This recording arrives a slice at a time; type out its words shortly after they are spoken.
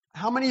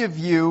How many of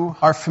you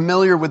are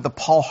familiar with the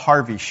Paul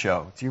Harvey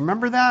Show? Do you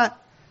remember that?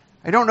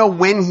 I don't know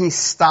when he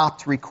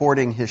stopped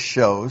recording his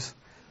shows.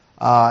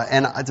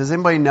 And does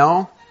anybody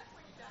know?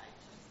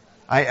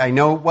 I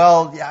know,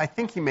 well, yeah, I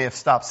think he may have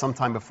stopped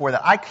sometime before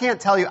that. I can't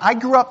tell you. I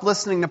grew up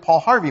listening to Paul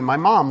Harvey. My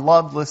mom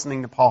loved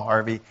listening to Paul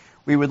Harvey.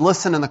 We would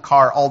listen in the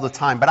car all the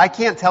time. But I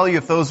can't tell you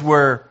if those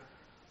were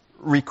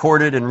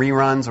recorded in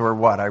reruns or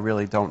what. I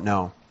really don't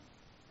know.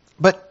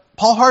 But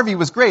Paul Harvey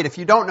was great. If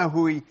you don't know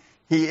who he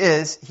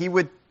is, he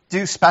would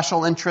do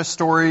special interest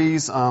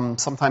stories,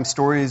 sometimes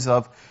stories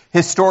of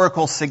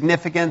historical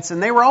significance,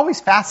 and they were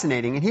always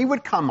fascinating. And he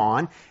would come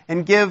on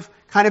and give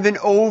kind of an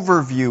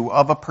overview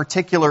of a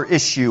particular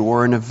issue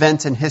or an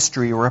event in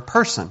history or a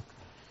person.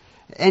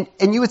 And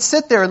you would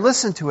sit there and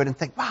listen to it and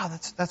think, wow,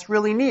 that's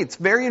really neat. It's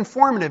very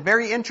informative,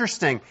 very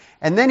interesting.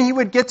 And then he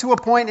would get to a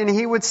point and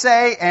he would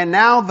say, and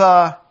now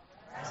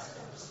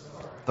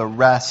the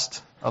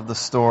rest of the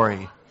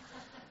story.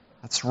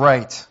 That's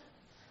right.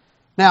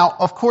 Now,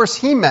 of course,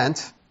 he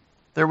meant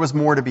there was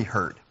more to be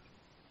heard.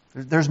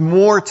 There's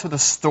more to the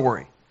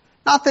story.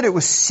 Not that it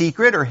was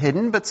secret or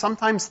hidden, but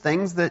sometimes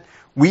things that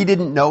we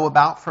didn't know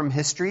about from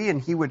history, and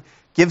he would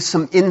give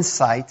some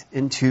insight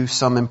into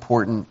some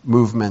important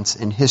movements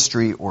in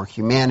history or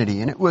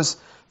humanity. And it was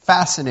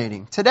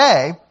fascinating.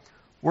 Today,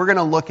 we're going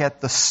to look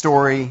at the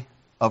story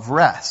of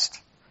rest.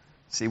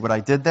 See what I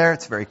did there?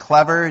 It's very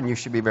clever, and you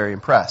should be very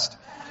impressed.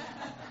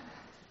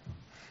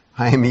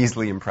 I am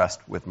easily impressed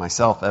with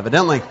myself,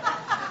 evidently.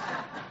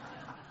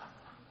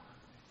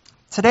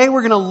 Today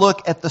we're going to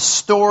look at the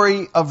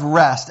story of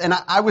rest. And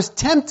I was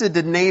tempted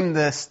to name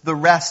this the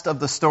rest of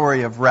the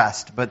story of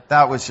rest, but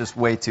that was just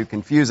way too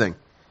confusing.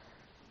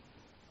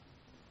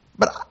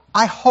 But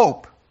I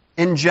hope,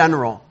 in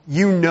general,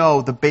 you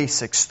know the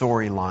basic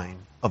storyline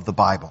of the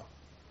Bible.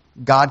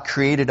 God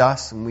created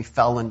us and we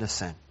fell into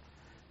sin.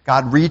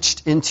 God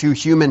reached into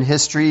human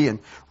history and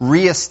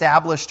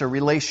reestablished a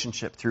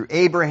relationship through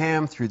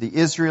Abraham, through the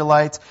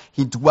Israelites.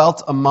 He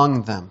dwelt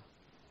among them.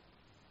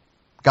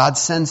 God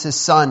sends His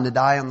Son to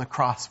die on the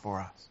cross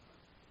for us.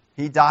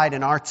 He died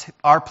in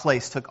our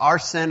place, took our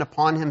sin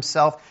upon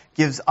Himself,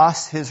 gives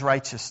us His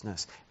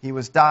righteousness. He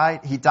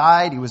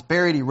died, He was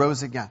buried, He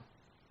rose again.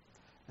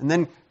 And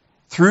then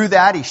through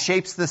that, He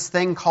shapes this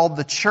thing called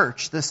the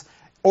church, this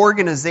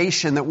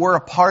organization that we're a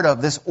part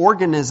of, this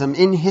organism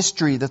in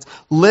history that's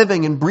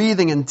living and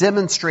breathing and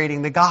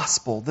demonstrating the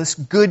gospel, this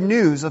good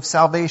news of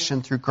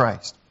salvation through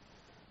Christ.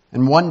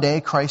 And one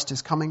day, Christ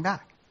is coming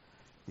back.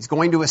 He's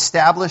going to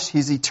establish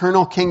His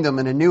eternal kingdom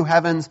in a new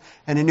heavens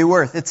and a new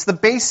earth. It's the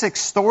basic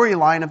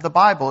storyline of the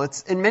Bible.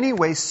 It's in many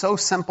ways so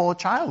simple a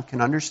child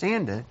can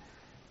understand it,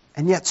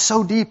 and yet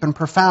so deep and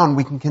profound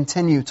we can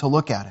continue to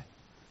look at it.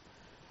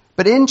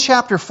 But in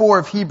chapter 4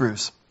 of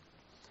Hebrews,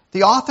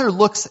 the author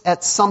looks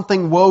at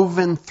something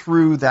woven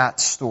through that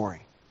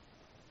story.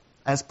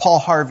 As Paul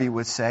Harvey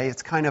would say,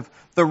 it's kind of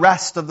the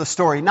rest of the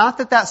story. Not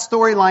that that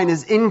storyline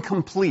is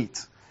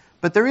incomplete,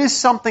 but there is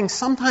something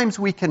sometimes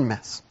we can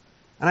miss.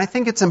 And I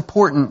think it's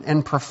important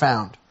and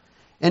profound.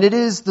 And it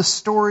is the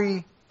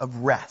story of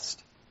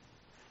rest.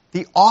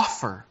 The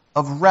offer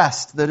of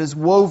rest that is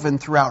woven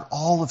throughout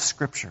all of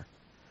Scripture.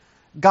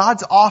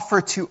 God's offer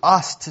to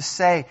us to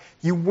say,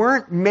 you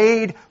weren't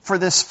made for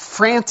this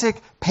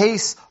frantic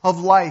pace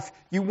of life.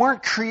 You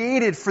weren't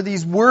created for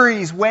these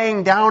worries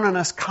weighing down on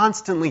us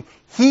constantly.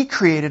 He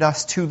created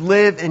us to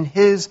live in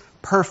His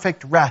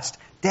perfect rest,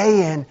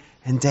 day in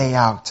and day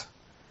out.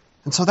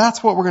 And so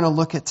that's what we're going to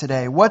look at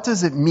today. What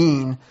does it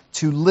mean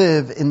to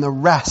live in the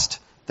rest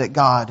that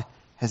God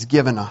has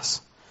given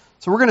us?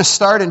 So we're going to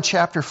start in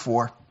chapter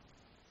 4,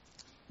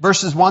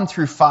 verses 1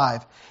 through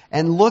 5,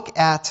 and look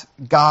at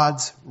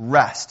God's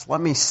rest.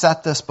 Let me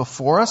set this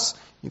before us.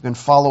 You can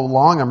follow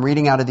along. I'm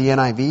reading out of the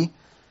NIV.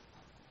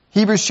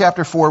 Hebrews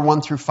chapter 4,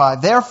 1 through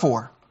 5.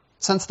 Therefore,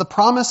 since the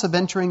promise of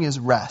entering His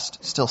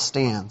rest still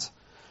stands,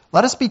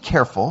 let us be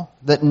careful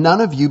that none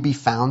of you be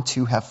found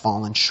to have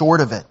fallen short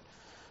of it.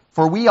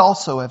 For we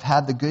also have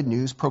had the good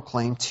news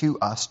proclaimed to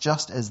us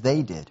just as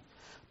they did.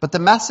 But the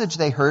message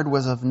they heard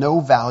was of no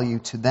value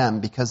to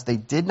them because they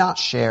did not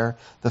share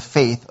the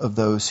faith of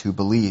those who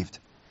believed.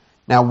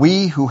 Now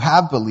we who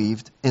have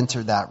believed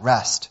enter that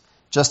rest.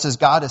 Just as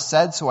God has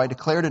said, so I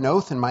declared an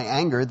oath in my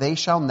anger, they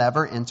shall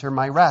never enter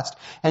my rest.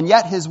 And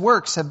yet His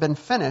works have been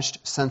finished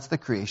since the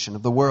creation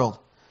of the world.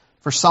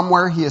 For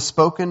somewhere He has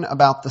spoken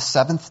about the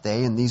seventh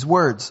day in these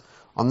words,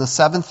 on the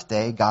seventh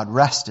day God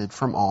rested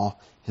from all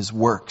His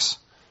works.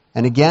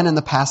 And again in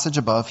the passage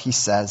above He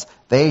says,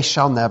 they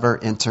shall never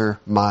enter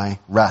my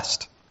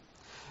rest.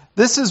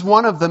 This is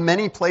one of the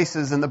many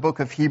places in the book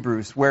of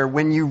Hebrews where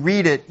when you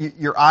read it,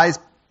 your eyes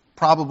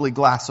probably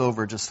glass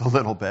over just a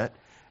little bit,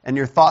 and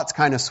your thoughts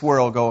kind of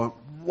swirl going,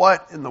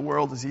 what in the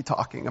world is he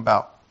talking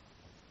about?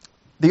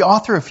 The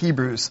author of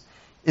Hebrews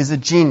is a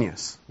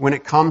genius when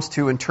it comes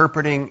to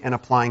interpreting and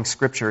applying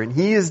Scripture, and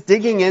he is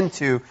digging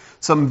into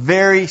some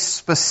very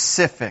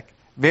specific,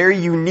 very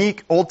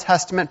unique Old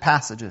Testament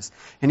passages.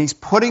 And he's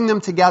putting them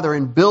together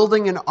and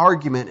building an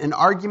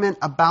argument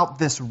about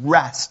this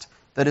rest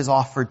that is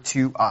offered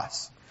to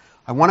us.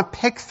 I want to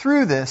pick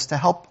through this to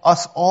help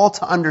us all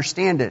to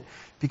understand it,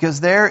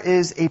 because there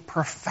is a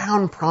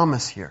profound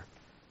promise here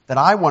that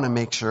I want to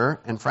make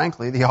sure, and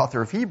frankly, the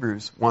author of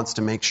Hebrews wants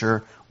to make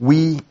sure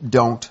we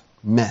don't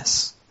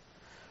miss.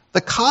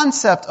 The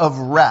concept of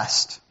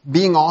rest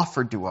being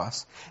offered to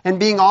us and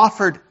being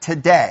offered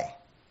today,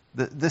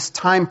 this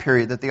time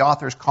period that the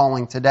author is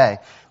calling today,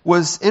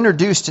 was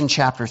introduced in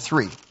chapter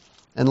 3.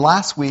 And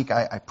last week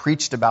I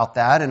preached about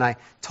that, and I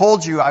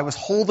told you I was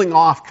holding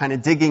off kind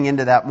of digging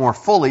into that more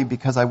fully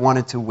because I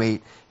wanted to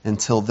wait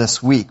until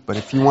this week. But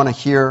if you want to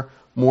hear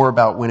more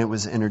about when it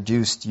was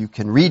introduced, you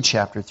can read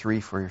chapter 3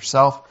 for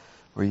yourself,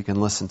 or you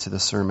can listen to the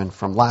sermon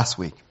from last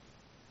week.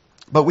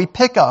 But we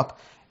pick up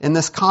in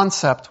this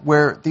concept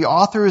where the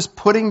author is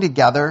putting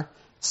together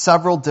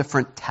several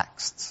different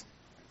texts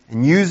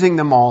and using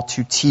them all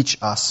to teach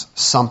us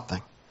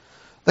something.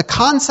 The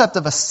concept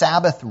of a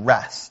Sabbath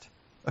rest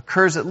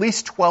occurs at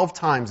least 12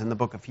 times in the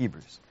book of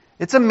Hebrews.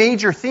 It's a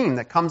major theme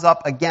that comes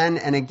up again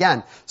and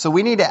again. So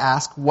we need to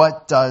ask,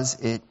 what does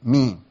it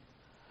mean?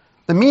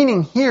 The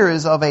meaning here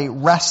is of a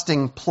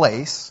resting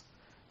place,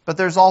 but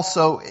there's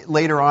also,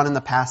 later on in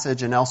the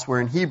passage and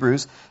elsewhere in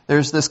Hebrews,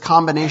 there's this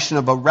combination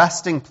of a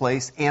resting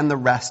place and the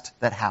rest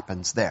that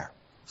happens there.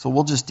 So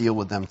we'll just deal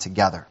with them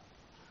together.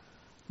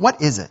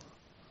 What is it?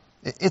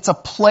 It's a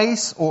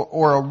place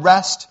or a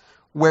rest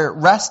where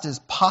rest is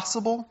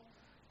possible,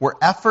 where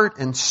effort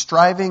and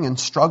striving and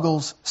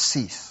struggles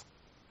cease.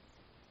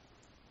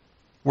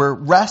 Where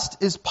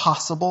rest is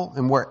possible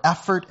and where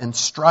effort and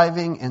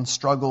striving and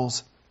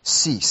struggles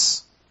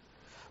cease.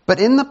 But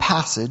in the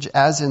passage,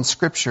 as in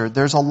Scripture,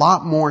 there's a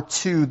lot more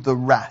to the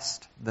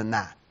rest than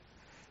that.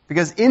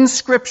 Because in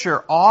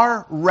Scripture,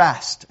 our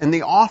rest and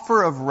the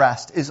offer of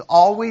rest is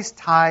always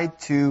tied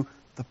to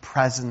the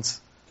presence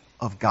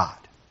of God.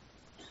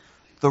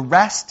 The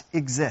rest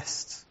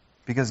exists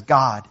because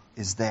God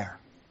is there.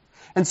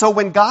 And so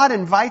when God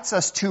invites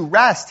us to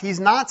rest, He's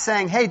not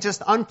saying, hey,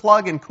 just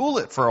unplug and cool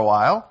it for a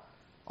while.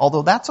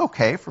 Although that's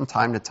okay from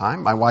time to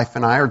time. My wife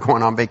and I are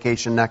going on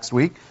vacation next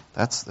week.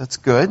 That's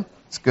good.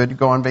 It's good to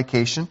go on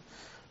vacation.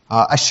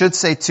 I should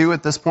say, too,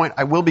 at this point,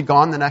 I will be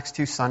gone the next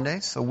 2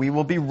 Sundays, so we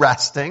will be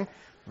resting.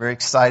 Very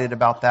excited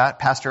about that.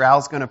 Pastor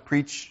Al's going to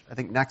preach, I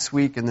think, next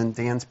week, and then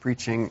Dan's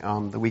preaching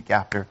the week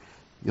after.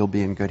 You'll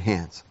be in good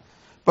hands.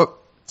 But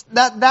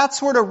that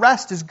sort of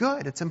rest is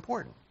good. It's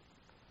important.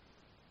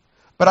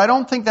 But I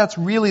don't think that's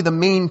really the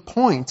main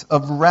point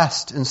of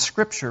rest in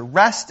Scripture.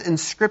 Rest in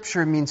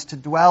Scripture means to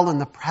dwell in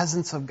the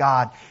presence of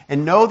God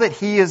and know that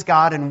He is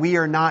God and we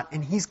are not,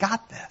 and He's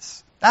got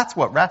this. That's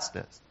what rest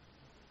is.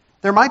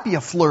 There might be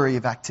a flurry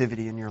of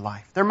activity in your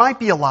life. There might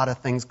be a lot of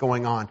things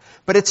going on.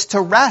 But it's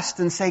to rest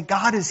and say,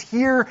 God is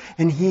here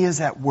and He is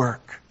at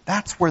work.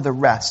 That's where the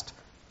rest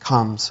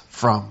comes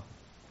from.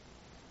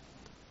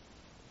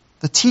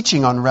 The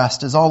teaching on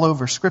rest is all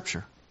over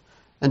Scripture.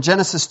 In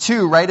Genesis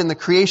 2, right in the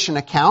creation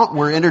account,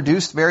 we're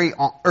introduced very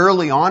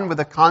early on with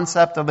the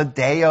concept of a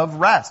day of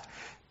rest.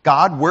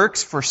 God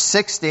works for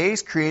 6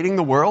 days creating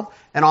the world,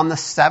 and on the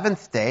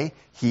 7th day,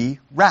 He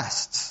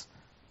rests.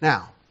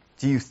 Now,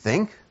 do you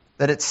think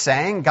that it's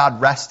saying God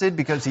rested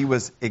because He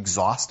was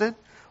exhausted?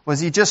 Was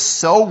He just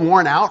so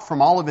worn out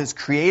from all of His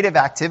creative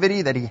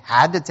activity that He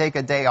had to take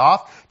a day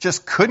off?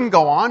 Just couldn't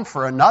go on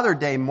for another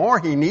day more?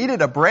 He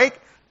needed a break?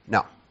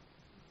 No.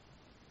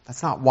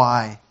 That's not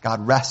why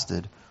God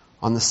rested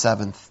on the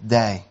 7th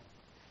day.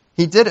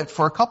 He did it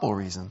for a couple of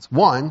reasons.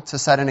 One, to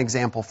set an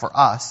example for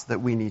us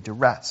that we need to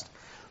rest.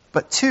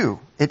 But 2,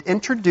 it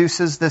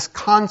introduces this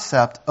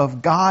concept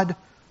of God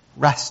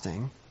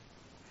resting.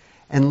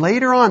 And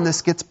later on,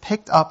 this gets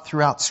picked up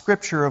throughout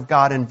Scripture of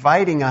God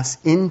inviting us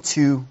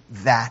into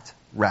that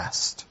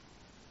rest.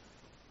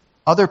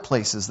 Other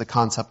places, the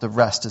concept of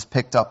rest is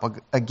picked up.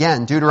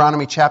 Again,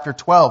 Deuteronomy chapter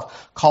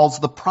 12 calls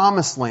the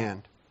promised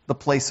land the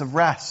place of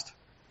rest.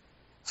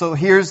 So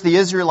here's the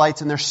Israelites,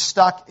 and they're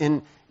stuck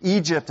in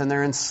Egypt, and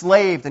they're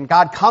enslaved, and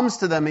God comes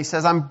to them. He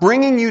says, I'm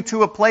bringing you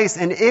to a place,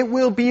 and it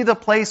will be the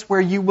place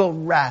where you will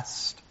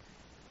rest.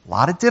 A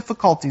lot of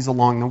difficulties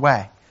along the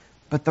way,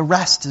 but the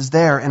rest is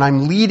there, and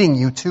I'm leading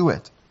you to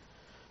it.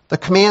 The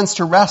commands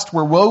to rest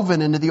were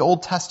woven into the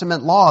Old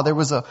Testament law. There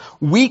was a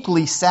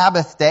weekly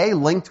Sabbath day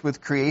linked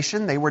with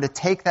creation. They were to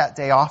take that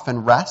day off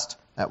and rest.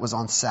 That was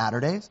on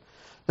Saturdays.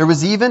 There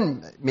was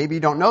even, maybe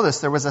you don't know this,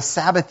 there was a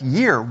Sabbath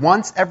year.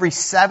 Once every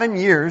 7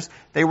 years,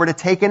 they were to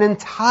take an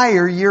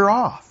entire year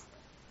off.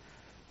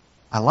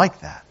 I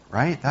like that,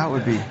 right? That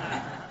would be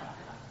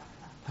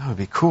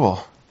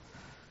cool.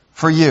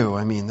 For you,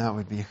 that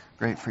would be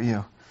great for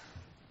you.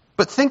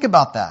 But think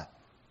about that.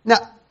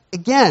 Now,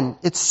 again,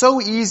 it's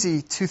so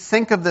easy to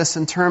think of this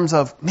in terms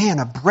of, man,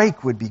 a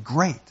break would be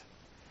great.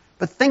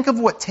 But think of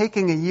what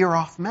taking a year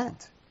off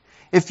meant.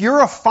 If you're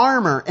a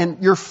farmer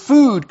and your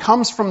food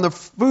comes from the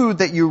food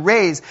that you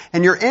raise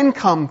and your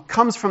income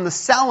comes from the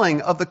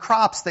selling of the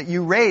crops that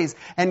you raise,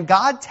 and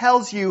God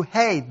tells you,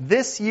 hey,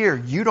 this year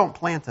you don't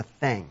plant a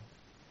thing,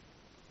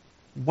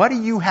 what do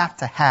you have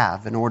to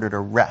have in order to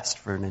rest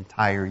for an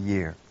entire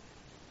year?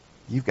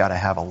 You've got to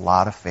have a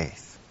lot of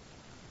faith.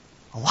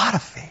 A lot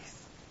of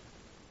faith.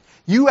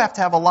 You have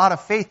to have a lot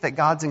of faith that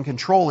God's in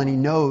control and He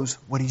knows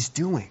what He's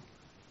doing.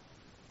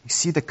 You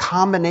see the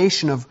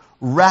combination of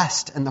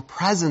rest and the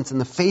presence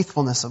and the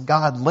faithfulness of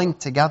God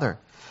linked together.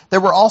 There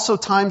were also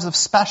times of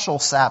special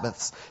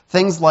Sabbaths,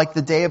 things like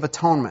the Day of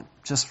Atonement,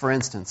 just for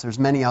instance. There's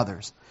many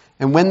others.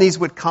 And when these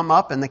would come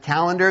up in the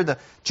calendar, the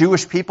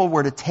Jewish people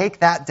were to take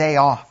that day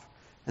off.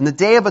 And the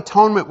Day of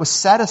Atonement was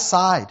set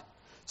aside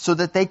so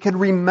that they could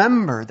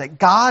remember that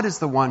God is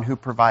the one who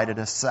provided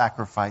a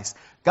sacrifice.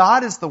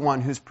 God is the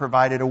one who's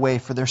provided a way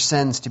for their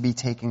sins to be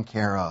taken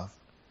care of.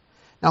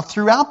 Now,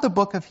 throughout the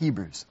book of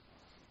Hebrews,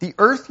 the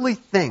earthly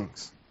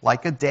things,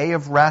 like a day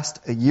of rest,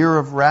 a year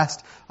of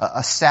rest,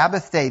 a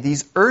Sabbath day,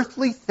 these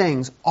earthly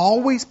things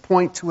always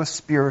point to a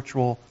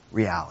spiritual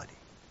reality.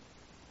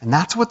 And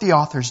that's what the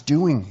author's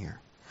doing here.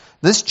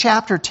 This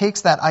chapter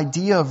takes that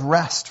idea of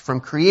rest from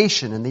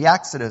creation and the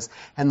Exodus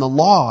and the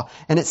law,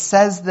 and it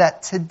says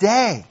that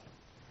today,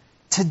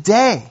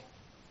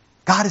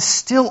 God is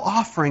still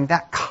offering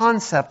that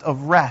concept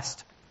of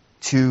rest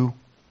to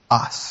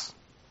us.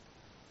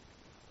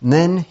 And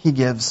then he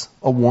gives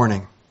a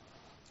warning.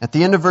 At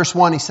the end of verse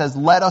 1, he says,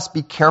 let us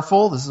be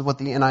careful. This is what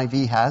the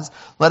NIV has.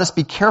 Let us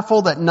be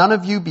careful that none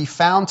of you be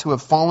found to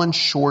have fallen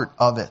short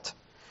of it.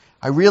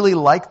 I really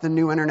like the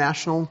New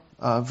International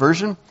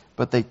Version,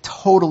 but they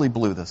totally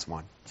blew this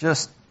one.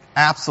 Just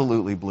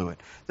absolutely blew it.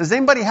 Does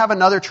anybody have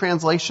another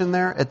translation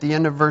there at the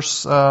end of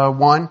verse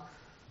 1?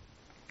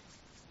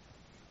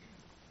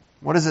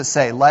 What does it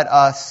say? Let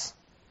us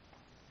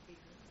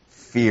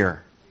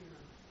fear.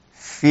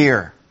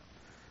 Fear.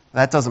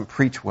 That doesn't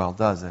preach well,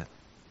 does it?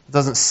 It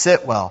doesn't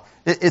sit well.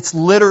 It's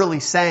literally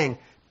saying,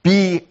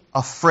 be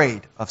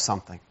afraid of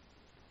something.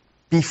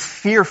 Be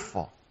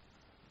fearful.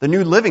 The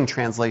New Living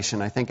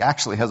Translation, I think,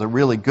 actually has a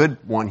really good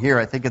one here.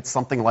 I think it's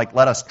something like,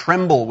 let us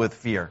tremble with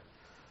fear.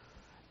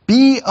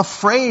 Be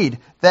afraid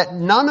that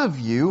none of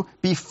you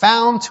be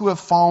found to have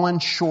fallen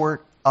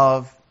short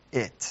of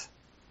it.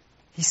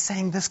 He's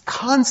saying this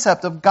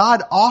concept of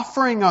God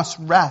offering us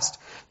rest,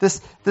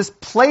 this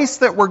place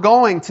that we're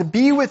going to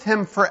be with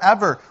Him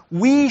forever,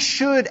 we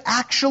should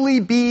actually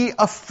be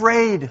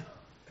afraid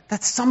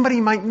that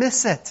somebody might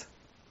miss it.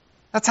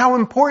 That's how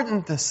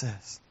important this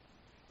is.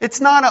 It's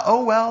not a,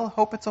 oh well,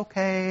 hope it's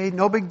okay,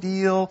 no big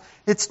deal.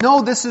 It's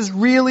no, this is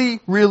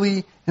really,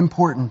 really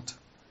important.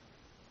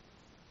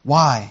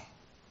 Why?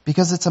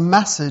 Because it's a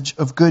message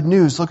of good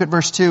news. Look at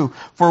verse 2.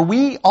 For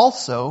we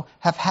also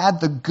have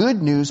had the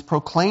good news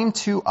proclaimed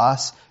to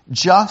us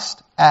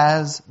just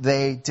as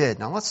they did.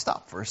 Now let's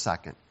stop for a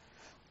second.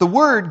 The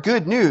word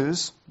good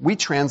news, we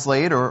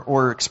translate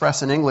or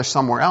express in English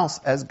somewhere else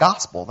as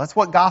gospel. That's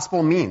what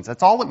gospel means.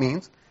 That's all it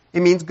means.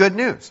 It means good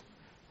news.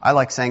 I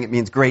like saying it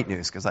means great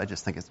news because I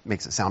just think it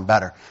makes it sound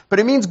better. But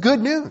it means good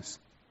news.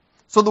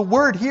 So the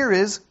word here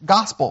is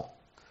gospel.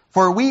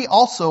 For we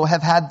also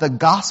have had the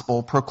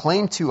gospel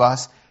proclaimed to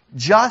us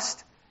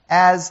just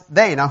as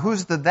they. Now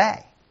who's the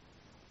they?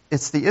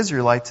 It's the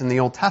Israelites in the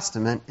Old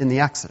Testament in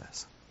the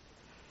Exodus.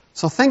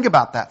 So think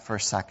about that for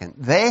a second.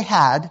 They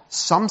had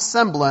some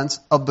semblance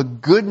of the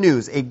good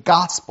news, a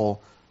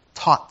gospel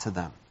taught to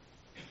them.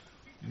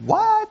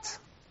 What?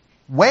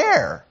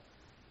 Where?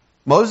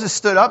 Moses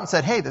stood up and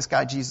said, hey, this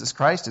guy Jesus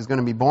Christ is going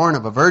to be born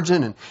of a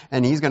virgin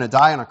and he's going to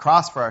die on a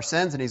cross for our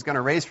sins and he's going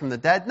to raise from the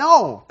dead.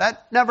 No,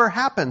 that never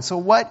happened. So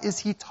what is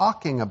he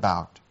talking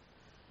about?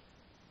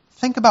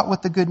 Think about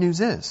what the good news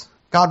is.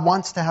 God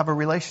wants to have a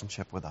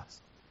relationship with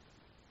us.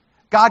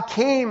 God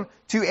came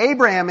to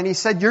Abraham and He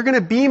said, you're going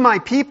to be my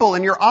people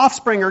and your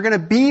offspring are going to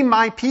be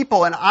my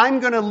people and I'm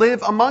going to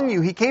live among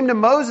you. He came to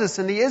Moses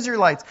and the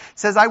Israelites,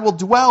 says, I will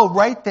dwell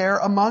right there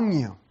among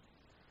you.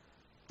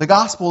 The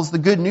gospel is the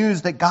good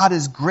news that God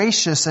is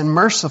gracious and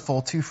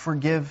merciful to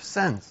forgive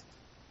sins.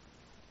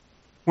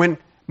 When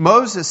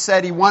Moses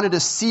said he wanted to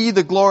see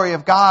the glory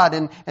of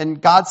God,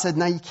 and God said,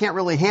 no, you can't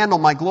really handle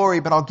my glory,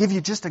 but I'll give you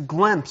just a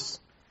glimpse.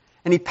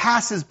 And he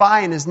passes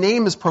by and his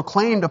name is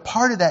proclaimed. A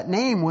part of that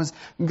name was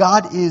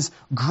God is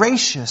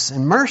gracious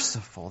and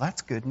merciful.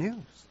 That's good news.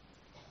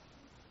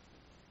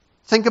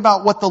 Think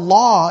about what the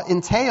law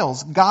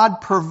entails.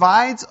 God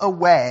provides a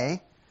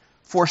way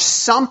for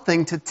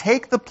something to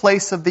take the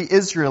place of the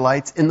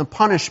Israelites in the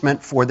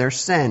punishment for their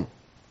sin.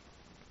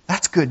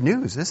 That's good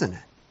news, isn't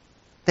it?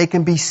 They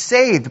can be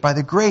saved by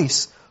the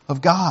grace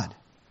of God.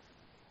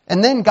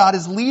 And then God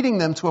is leading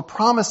them to a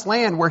promised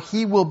land where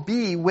He will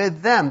be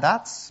with them.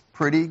 That's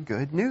pretty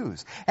good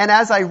news. And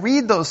as I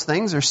read those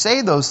things or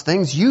say those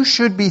things, you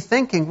should be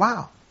thinking,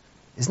 wow,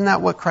 isn't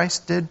that what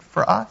Christ did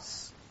for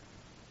us?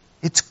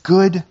 It's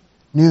good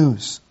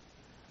news.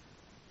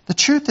 The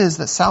truth is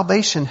that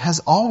salvation has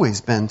always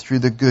been through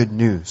the good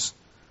news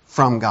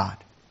from God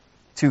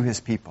to His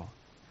people.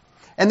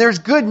 And there's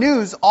good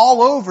news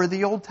all over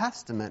the Old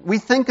Testament. We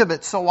think of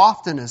it so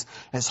often as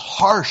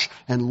harsh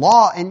and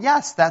law, and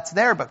yes, that's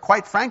there, but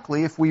quite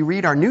frankly, if we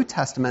read our New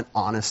Testament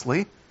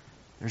honestly,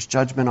 there's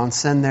judgment on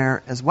sin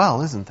there as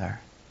well, isn't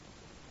there?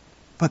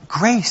 But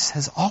grace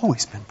has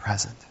always been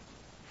present.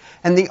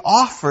 And the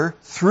offer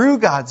through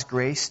God's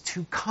grace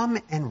to come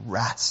and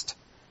rest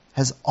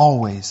has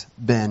always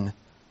been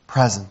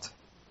present.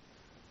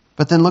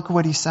 But then look at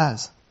what he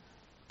says.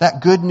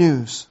 That good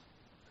news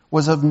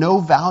was of no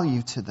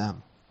value to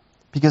them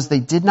because they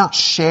did not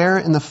share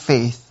in the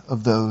faith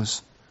of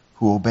those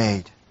who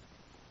obeyed.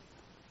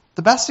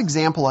 The best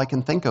example I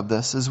can think of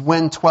this is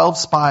when 12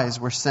 spies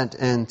were sent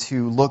in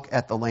to look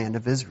at the land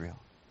of Israel.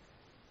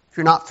 If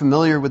you're not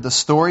familiar with the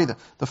story,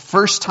 the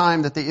first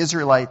time that the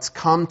Israelites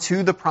come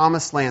to the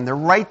promised land, they're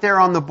right there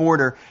on the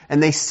border,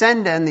 and they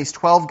send in these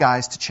 12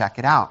 guys to check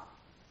it out.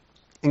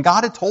 And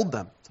God had told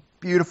them, it's a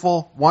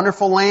beautiful,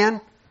 wonderful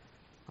land.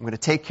 I'm going to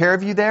take care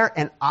of you there,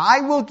 and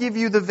I will give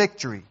you the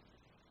victory.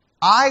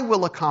 I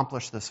will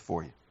accomplish this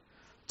for you.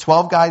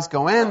 12 guys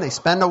go in, they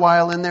spend a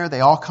while in there,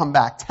 they all come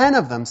back. 10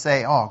 of them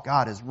say, oh,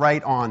 God is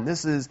right on.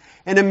 This is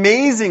an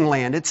amazing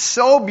land. It's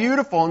so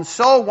beautiful and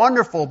so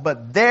wonderful,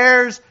 but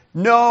there's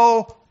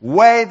no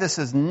way this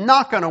is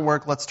not going to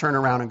work. Let's turn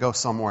around and go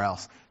somewhere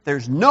else.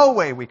 There's no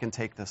way we can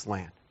take this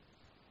land.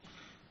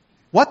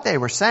 What they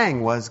were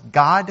saying was,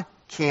 God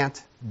can't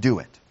do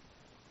it.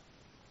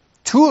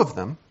 2 of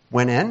them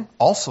went in,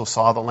 also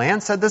saw the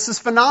land, said, this is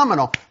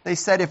phenomenal. They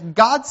said, if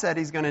God said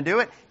He's going to do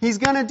it, He's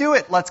going to do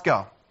it. Let's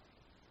go.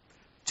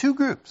 2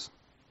 groups.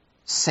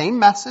 Same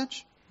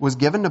message was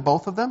given to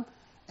both of them.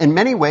 In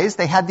many ways,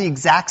 they had the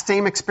exact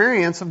same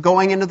experience of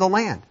going into the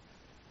land.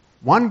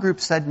 One group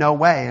said no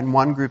way, and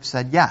one group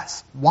said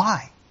yes.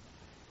 Why?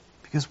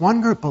 Because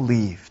one group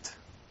believed.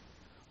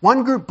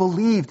 One group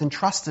believed and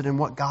trusted in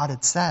what God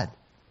had said.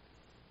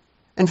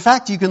 In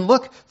fact, you can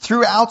look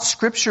throughout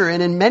Scripture,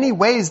 and in many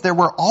ways there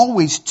were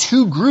always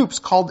 2 groups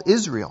called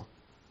Israel.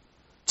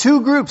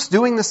 2 groups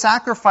doing the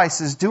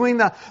sacrifices, doing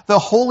the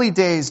holy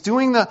days,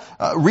 doing the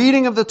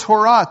reading of the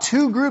Torah.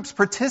 2 groups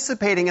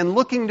participating and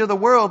looking to the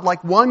world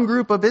like one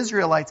group of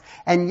Israelites.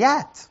 And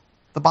yet,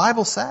 the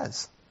Bible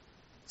says,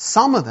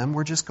 some of them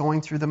were just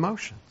going through the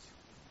motions.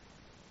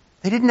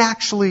 They didn't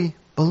actually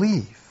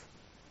believe.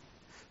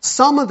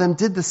 Some of them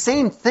did the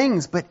same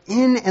things, but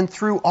in and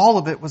through all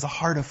of it was a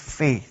heart of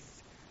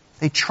faith.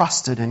 They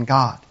trusted in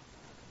God.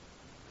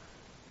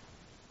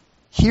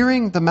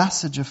 Hearing the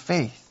message of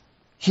faith,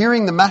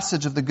 hearing the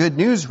message of the good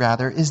news,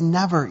 rather, is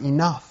never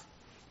enough.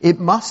 It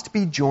must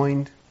be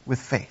joined with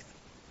faith.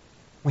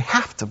 We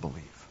have to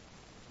believe.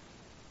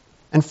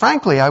 And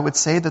frankly, I would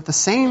say that the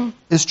same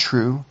is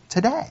true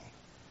today.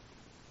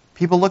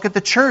 People look at the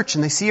church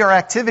and they see our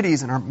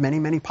activities and our many,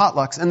 many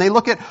potlucks, and they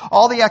look at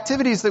all the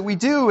activities that we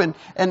do and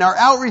our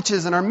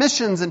outreaches and our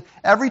missions, and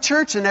every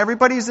church, and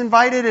everybody's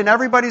invited and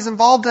everybody's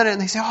involved in it, and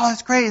they say, oh,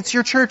 that's great, it's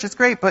your church, it's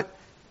great. But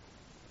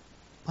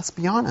let's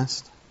be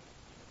honest.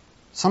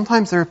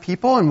 Sometimes there are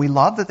people, and we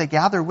love that they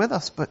gather with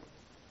us, but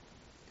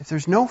if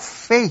there's no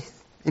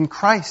faith in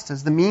Christ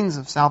as the means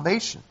of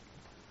salvation,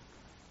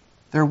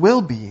 there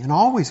will be, and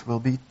always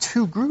will be,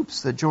 2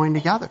 groups that join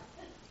together.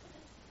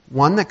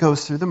 One that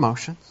goes through the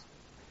motions,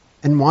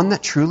 and one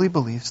that truly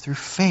believes through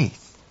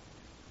faith.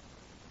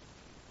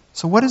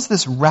 So what is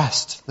this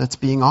rest that's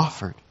being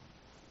offered?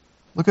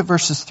 Look at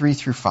verses 3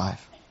 through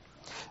 5.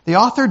 The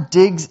author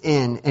digs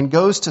in and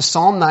goes to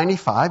Psalm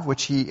 95,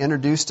 which he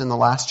introduced in the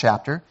last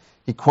chapter.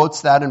 He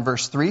quotes that in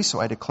verse 3, so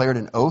I declared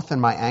an oath in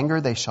my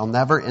anger, they shall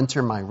never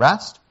enter my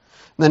rest.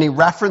 And then he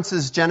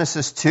references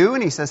Genesis 2,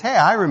 and he says, hey,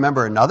 I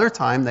remember another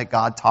time that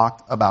God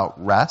talked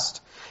about rest.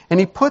 And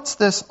he puts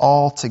this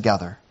all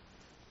together.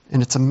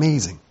 And it's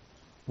amazing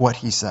what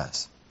he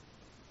says.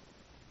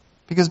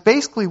 Because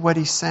basically what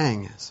he's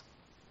saying is,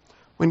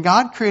 when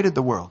God created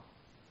the world,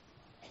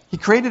 He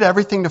created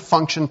everything to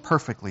function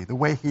perfectly, the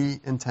way He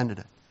intended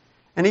it.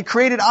 And He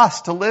created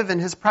us to live in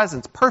His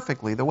presence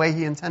perfectly, the way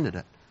He intended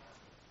it.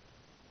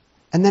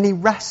 And then He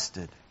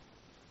rested.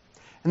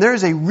 And there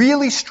is a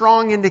really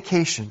strong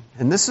indication,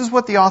 and this is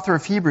what the author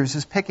of Hebrews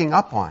is picking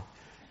up on,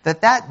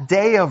 that that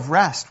day of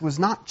rest was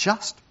not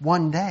just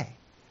one day.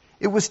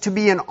 It was to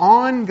be an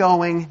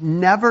ongoing,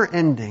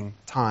 never-ending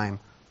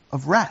time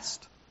of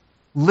rest.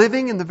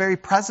 Living in the very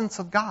presence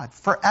of God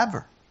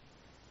forever.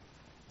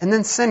 And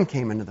then sin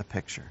came into the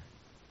picture.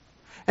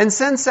 And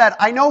sin said,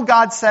 I know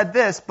God said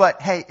this,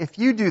 but hey, if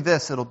you do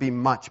this, it'll be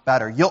much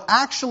better. You'll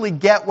actually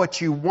get what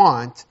you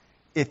want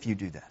if you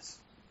do this.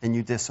 And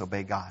you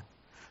disobey God.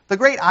 The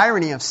great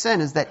irony of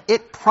sin is that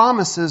it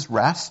promises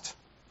rest,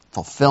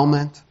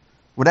 fulfillment,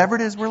 whatever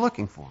it is we're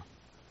looking for.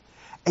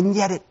 And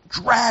yet it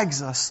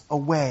drags us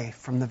away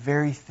from the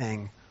very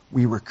thing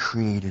we were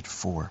created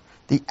for.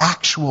 The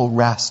actual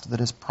rest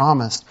that is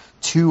promised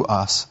to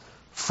us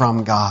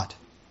from God.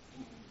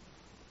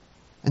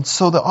 And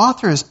so the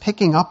author is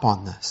picking up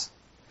on this.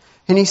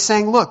 And he's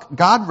saying, look,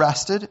 God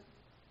rested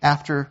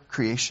after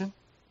creation.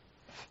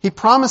 He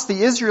promised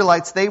the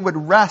Israelites they would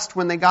rest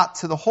when they got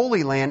to the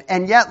Holy Land.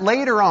 And yet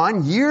later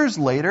on, years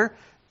later,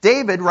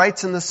 David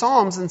writes in the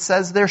Psalms and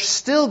says there's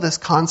still this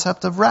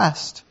concept of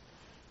rest.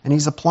 And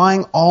he's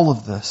applying all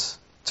of this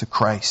to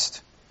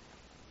Christ.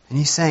 And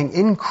he's saying,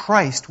 in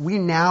Christ, we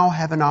now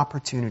have an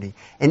opportunity,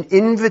 an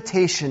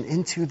invitation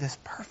into this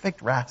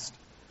perfect rest,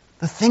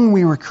 the thing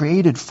we were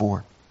created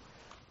for.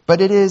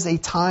 But it is a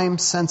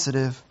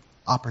time-sensitive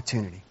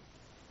opportunity.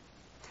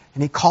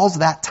 And he calls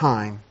that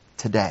time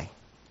today.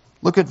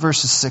 Look at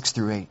verses 6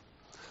 through 8.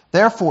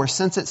 Therefore,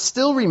 since it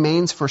still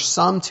remains for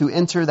some to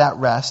enter that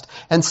rest,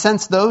 and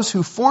since those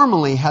who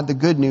formerly had the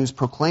good news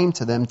proclaimed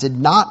to them did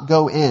not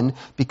go in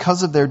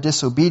because of their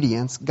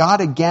disobedience, God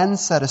again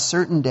set a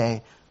certain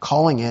day,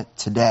 calling it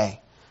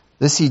today.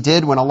 This he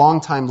did when a long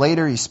time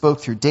later he spoke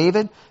through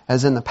David,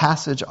 as in the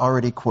passage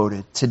already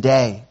quoted.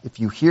 Today,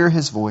 if you hear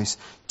his voice,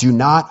 do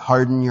not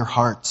harden your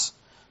hearts.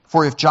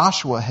 For if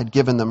Joshua had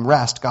given them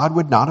rest, God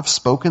would not have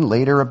spoken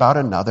later about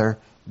another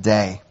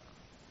day.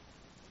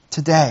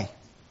 Today.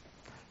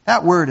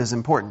 That word is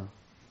important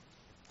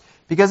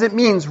because it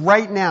means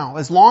right now,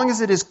 as long as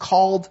it is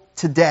called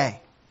today,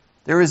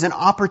 there is an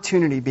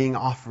opportunity being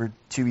offered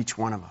to each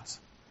one of us.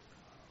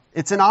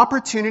 It's an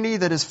opportunity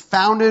that is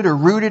founded or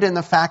rooted in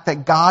the fact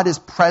that God is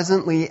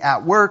presently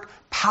at work,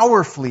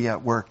 powerfully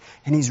at work,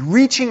 and He's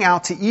reaching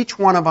out to each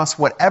one of us,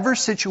 whatever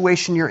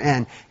situation you're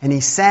in, and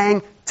He's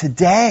saying,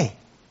 today,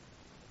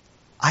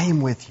 I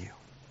am with you.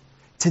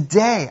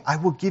 Today, I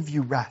will give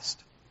you rest.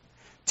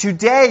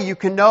 Today, you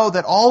can know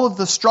that all of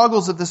the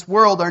struggles of this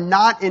world are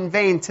not in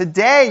vain.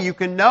 Today, you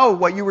can know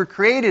what you were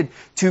created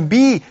to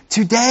be.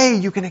 Today,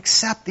 you can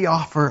accept the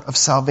offer of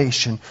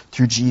salvation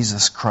through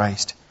Jesus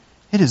Christ.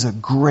 It is a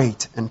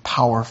great and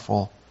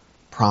powerful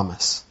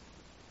promise.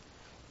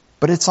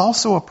 But it's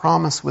also a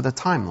promise with a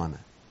time limit.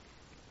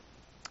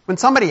 When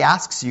somebody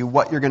asks you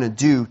what you're going to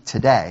do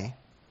today,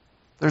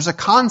 there's a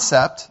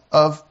concept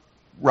of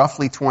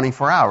roughly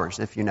 24 hours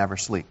if you never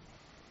sleep.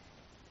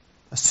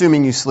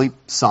 Assuming you sleep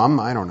some,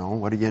 I don't know,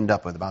 what do you end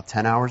up with? About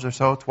 10 hours or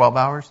so? 12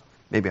 hours?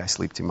 Maybe I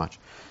sleep too much.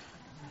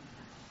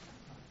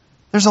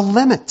 There's a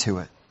limit to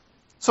it.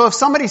 So if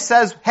somebody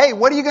says, hey,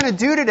 what are you going to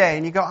do today?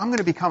 And you go, I'm going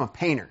to become a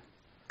painter.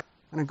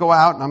 I'm going to go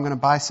out and I'm going to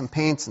buy some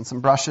paints and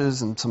some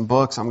brushes and some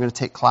books. I'm going to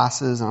take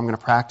classes and I'm going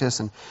to practice.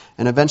 And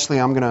eventually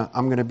I'm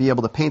going to be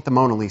able to paint the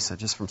Mona Lisa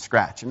just from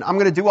scratch. And I'm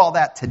going to do all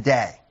that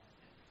today.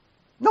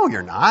 No,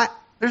 you're not.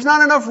 There's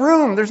not enough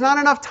room. There's not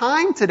enough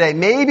time today.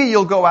 Maybe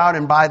you'll go out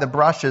and buy the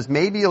brushes.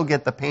 Maybe you'll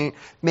get the paint.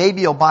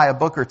 Maybe you'll buy a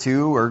book or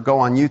two or go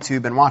on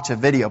YouTube and watch a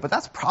video. But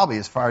that's probably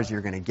as far as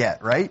you're going to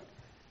get, right?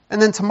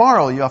 And then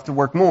tomorrow you have to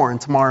work more,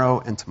 and tomorrow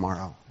and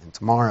tomorrow and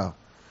tomorrow.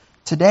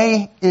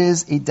 Today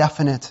is a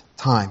definite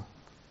time.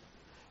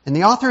 And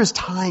the author is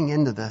tying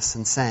into this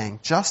and saying,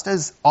 just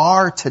as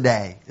our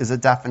today is a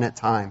definite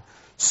time,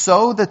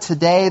 so the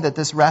today that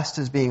this rest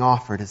is being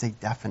offered is a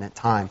definite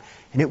time.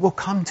 And it will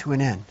come to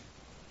an end.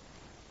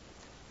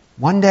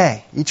 One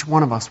day, each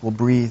one of us will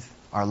breathe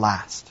our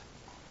last.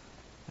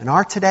 And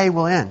our today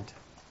will end.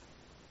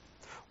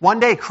 One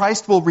day,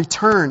 Christ will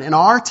return, and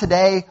our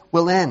today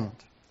will end.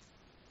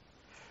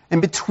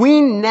 And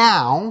between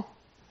now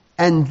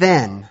and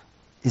then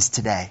is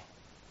today.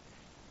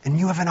 And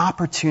you have an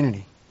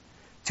opportunity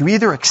to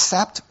either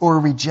accept or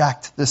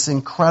reject this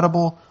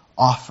incredible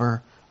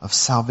offer of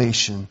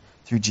salvation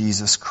through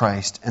Jesus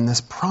Christ and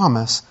this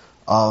promise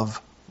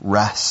of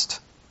rest.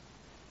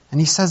 And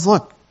he says,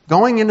 look,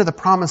 going into the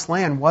promised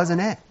land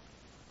wasn't it.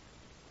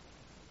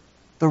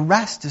 The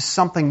rest is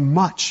something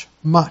much,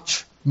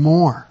 much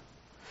more.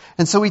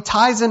 And so he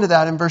ties into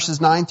that in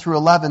verses 9 through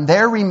 11.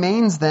 There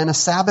remains then a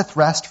Sabbath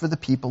rest for the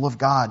people of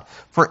God.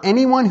 For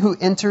anyone who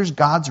enters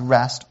God's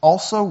rest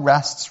also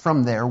rests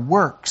from their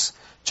works,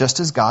 just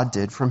as God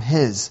did from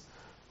his.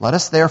 Let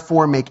us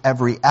therefore make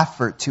every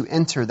effort to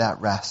enter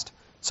that rest,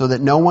 so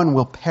that no one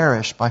will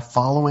perish by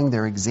following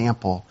their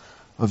example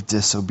of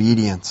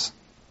disobedience.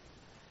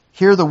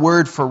 Here the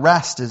word for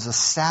rest is a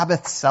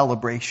Sabbath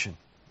celebration.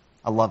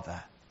 I love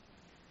that.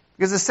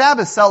 Because the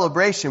Sabbath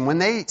celebration, when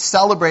they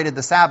celebrated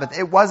the Sabbath,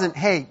 it wasn't,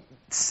 hey,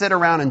 sit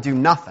around and do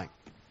nothing.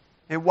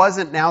 It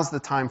wasn't, now's the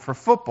time for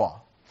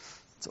football.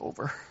 It's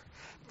over.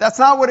 That's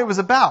not what it was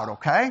about,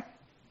 okay?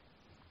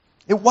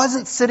 It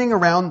wasn't sitting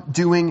around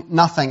doing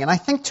nothing. And I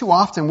think too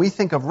often we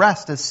think of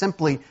rest as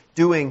simply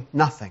doing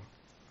nothing.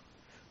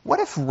 What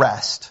if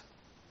rest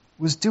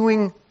was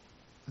doing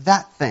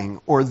that thing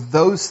or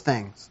those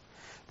things?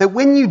 That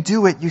when you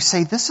do it, you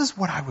say, this is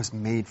what I was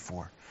made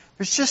for.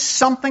 There's just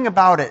something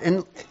about it.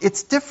 And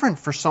it's different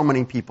for so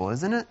many people,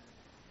 isn't it?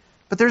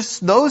 But there's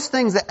those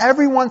things that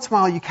every once in a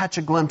while you catch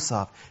a glimpse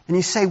of. And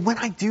you say, when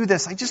I do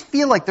this, I just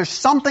feel like there's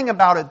something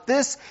about it.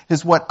 This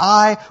is what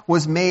I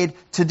was made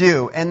to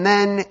do. And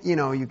then,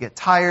 you get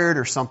tired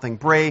or something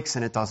breaks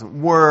and it doesn't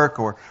work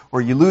or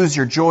you lose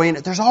your joy in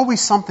it. There's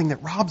always something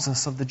that robs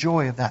us of the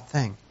joy of that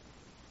thing.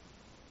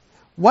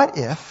 What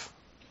if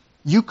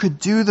you could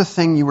do the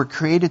thing you were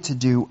created to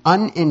do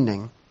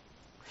unending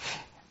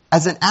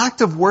as an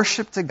act of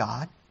worship to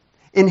God,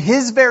 in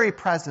His very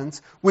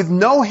presence, with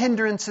no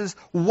hindrances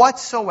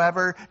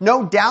whatsoever,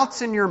 no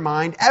doubts in your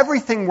mind,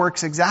 everything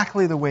works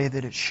exactly the way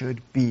that it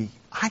should be.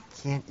 I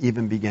can't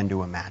even begin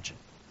to imagine.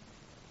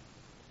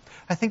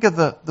 I think of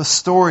the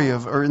story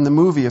or in the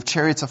movie of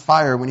Chariots of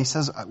Fire, when he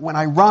says, when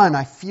I run,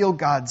 I feel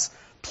God's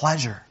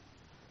pleasure.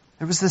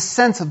 There was this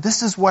sense of,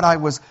 this is what I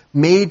was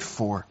made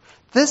for.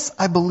 This,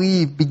 I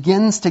believe,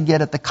 begins to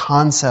get at the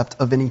concept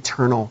of an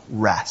eternal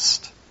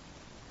rest.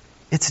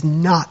 It's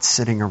not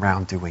sitting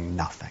around doing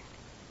nothing.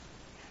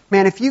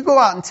 Man, if you go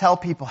out and tell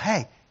people,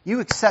 hey, You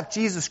accept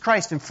Jesus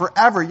Christ and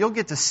forever you'll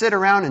get to sit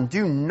around and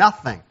do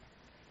nothing.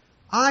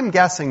 I'm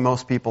guessing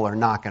most people are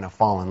not going to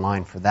fall in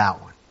line for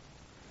that one.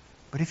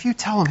 But if you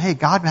tell them, hey,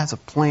 God has a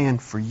plan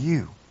for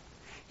you.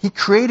 He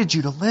created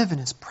you to live in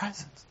His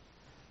presence,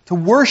 to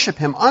worship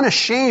Him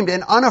unashamed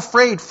and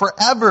unafraid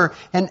forever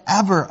and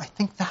ever. I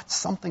think that's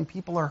something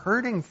people are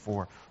hurting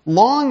for,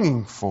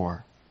 longing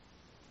for.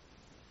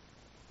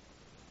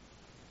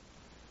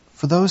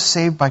 For those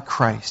saved by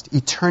Christ,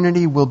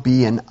 eternity will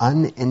be an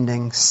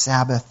unending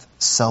Sabbath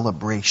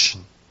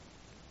celebration.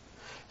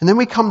 And then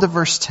we come to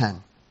verse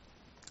 10.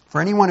 For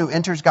anyone who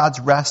enters God's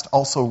rest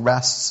also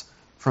rests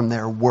from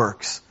their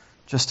works,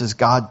 just as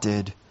God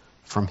did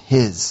from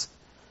His.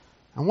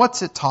 And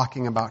what's it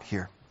talking about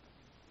here?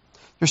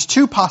 There's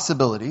two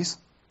possibilities.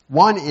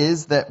 One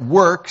is that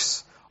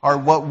works are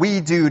what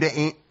we do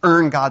to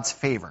earn God's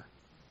favor.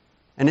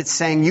 And it's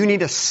saying you need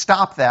to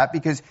stop that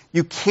because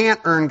you can't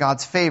earn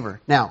God's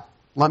favor. Now,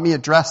 let me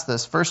address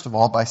this, first of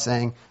all, by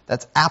saying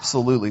that's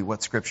absolutely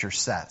what Scripture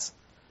says.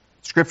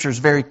 Scripture is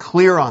very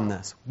clear on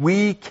this.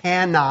 We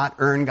cannot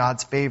earn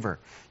God's favor.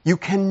 You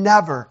can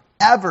never,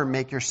 ever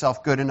make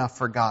yourself good enough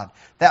for God.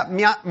 That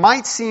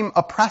might seem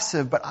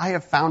oppressive, but I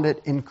have found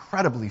it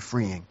incredibly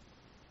freeing.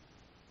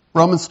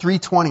 Romans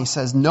 3:20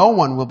 says, no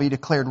one will be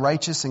declared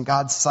righteous in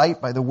God's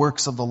sight by the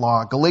works of the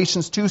law.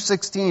 Galatians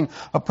 2:16,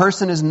 a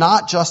person is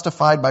not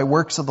justified by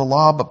works of the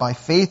law, but by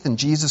faith in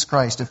Jesus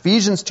Christ.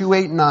 Ephesians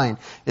 2:8-9,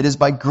 it is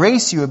by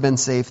grace you have been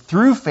saved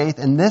through faith,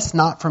 and this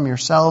not from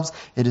yourselves.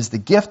 It is the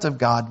gift of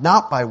God,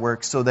 not by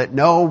works, so that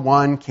no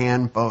one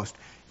can boast.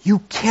 You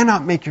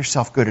cannot make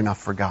yourself good enough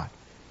for God,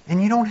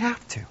 and you don't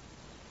have to.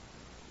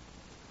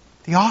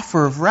 The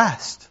offer of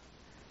rest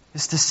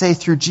is to say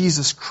through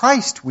Jesus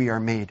Christ we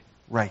are made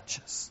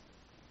righteous.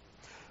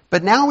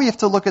 But now we have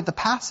to look at the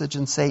passage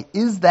and say,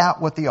 is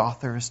that what the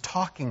author is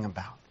talking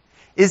about?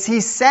 Is he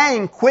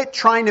saying, quit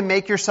trying to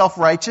make yourself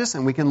righteous?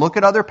 And we can look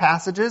at other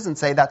passages and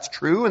say that's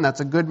true and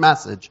that's a good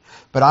message.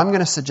 But I'm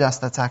going to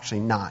suggest that's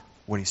actually not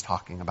what he's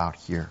talking about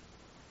here.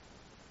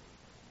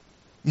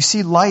 You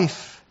see,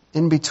 life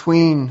in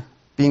between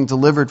being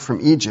delivered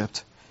from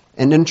Egypt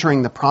and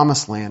entering the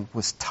promised land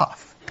was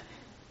tough.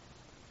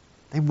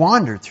 They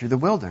wandered through the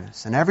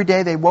wilderness, and every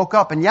day they woke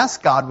up, and yes,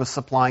 God was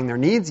supplying their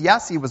needs.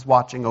 Yes, He was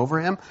watching over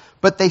him,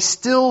 but they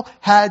still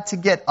had to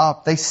get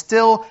up. They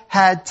still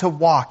had to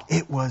walk.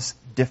 It was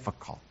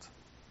difficult.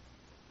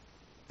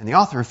 And the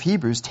author of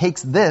Hebrews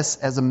takes this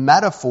as a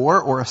metaphor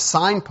or a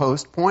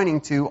signpost pointing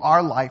to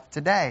our life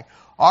today.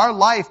 Our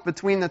life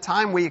between the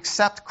time we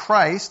accept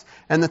Christ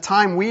and the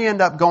time we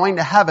end up going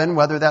to heaven,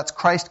 whether that's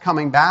Christ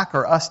coming back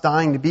or us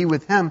dying to be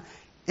with Him,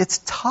 it's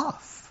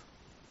tough.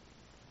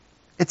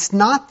 It's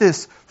not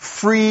this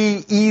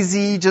free,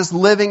 easy, just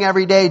living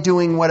every day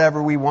doing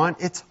whatever we want.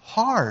 It's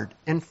hard,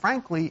 and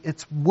frankly,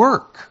 it's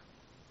work.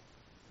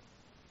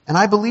 And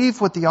I believe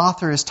what the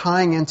author is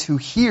tying into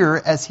here,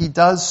 as he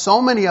does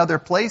so many other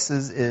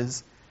places,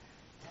 is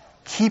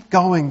keep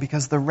going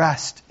because the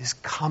rest is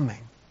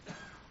coming.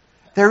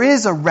 There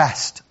is a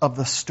rest of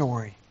the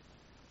story.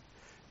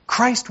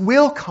 Christ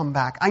will come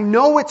back. I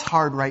know it's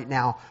hard right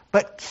now,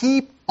 but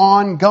keep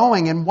on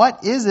going. And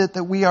what is it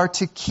that we are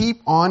to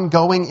keep on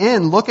going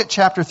in? Look at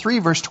chapter 3,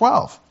 verse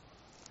 12.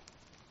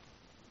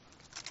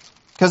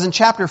 Because in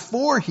chapter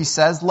 4, he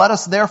says, let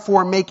us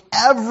therefore make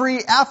every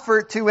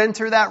effort to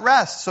enter that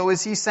rest. So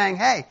is he saying,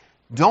 hey,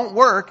 don't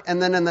work,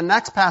 and then in the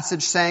next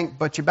passage saying,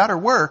 but you better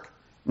work?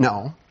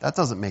 No, that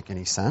doesn't make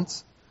any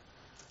sense.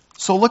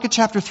 So look at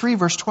chapter 3,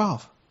 verse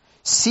 12.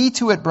 See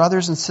to it,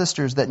 brothers and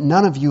sisters, that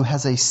none of you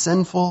has a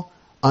sinful,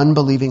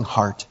 unbelieving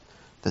heart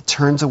that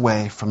turns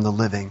away from the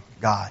living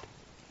God.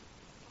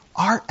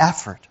 Our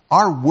effort,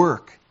 our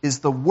work, is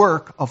the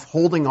work of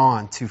holding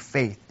on to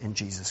faith in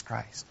Jesus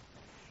Christ.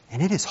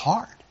 And it is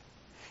hard.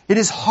 It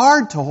is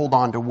hard to hold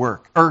on to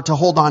work, or to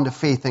hold on to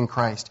faith in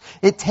Christ.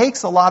 It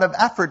takes a lot of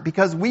effort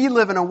because we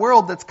live in a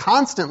world that's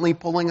constantly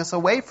pulling us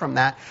away from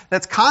that,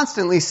 that's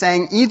constantly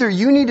saying either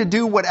you need to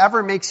do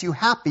whatever makes you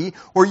happy,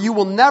 or you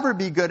will never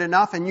be good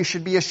enough and you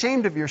should be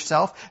ashamed of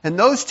yourself. And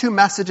those two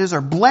messages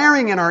are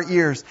blaring in our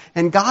ears.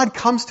 And God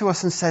comes to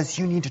us and says,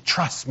 you need to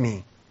trust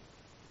me.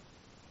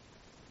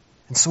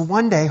 And so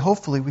one day,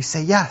 hopefully, we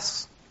say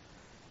yes.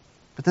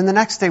 But then the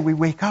next day we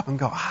wake up and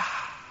go,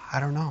 I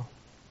don't know.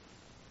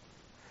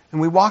 And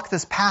we walk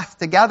this path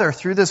together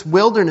through this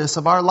wilderness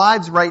of our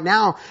lives right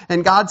now.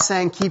 And God's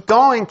saying, keep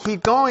going,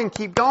 keep going,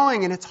 keep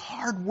going. And it's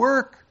hard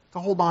work to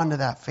hold on to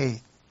that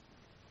faith.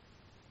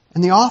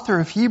 And the author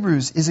of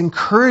Hebrews is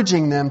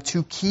encouraging them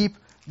to keep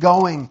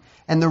going.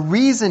 And the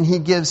reason he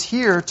gives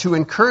here to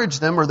encourage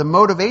them, or the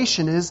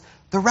motivation, is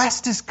the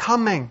rest is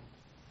coming.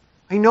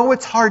 I know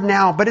it's hard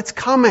now, but it's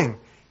coming.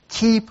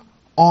 Keep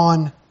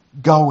on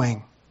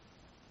going,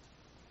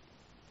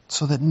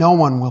 so that no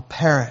one will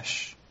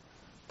perish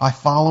by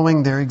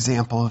following their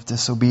example of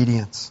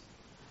disobedience.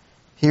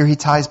 Here he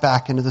ties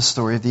back into the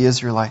story of the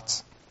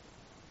Israelites.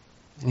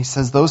 And he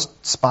says those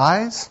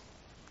spies,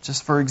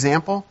 just for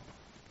example,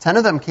 10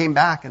 of them came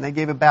back and they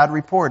gave a bad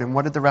report. And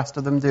what did the rest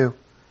of them do?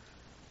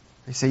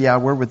 They say, yeah,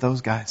 we're with those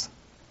guys.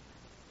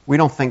 We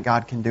don't think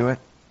God can do it.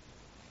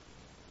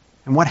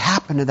 And what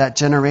happened to that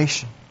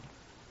generation?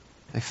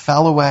 They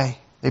fell away.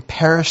 They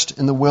perished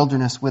in the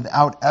wilderness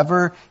without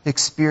ever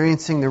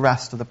experiencing the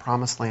rest of the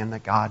promised land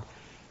that God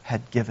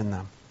had given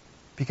them,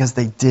 because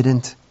they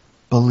didn't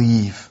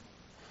believe.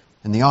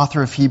 And the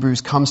author of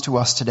Hebrews comes to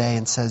us today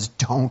and says,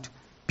 don't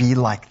be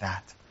like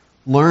that.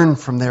 Learn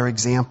from their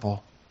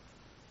example.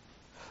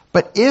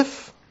 But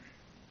if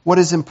what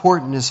is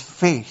important is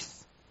faith,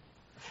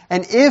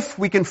 and if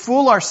we can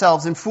fool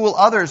ourselves and fool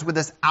others with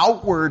this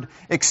outward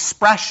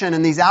expression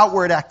and these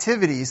outward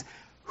activities,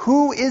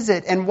 who is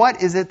it and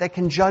what is it that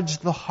can judge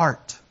the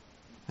heart?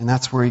 And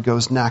that's where he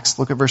goes next.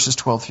 Look at verses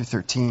 12 through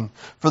 13.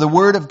 For the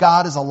word of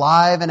God is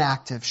alive and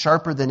active,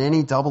 sharper than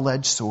any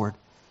double-edged sword.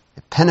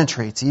 It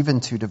penetrates even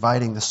to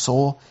dividing the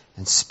soul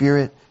and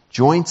spirit,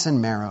 joints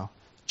and marrow,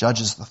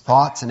 judges the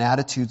thoughts and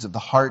attitudes of the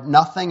heart.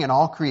 Nothing in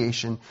all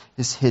creation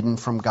is hidden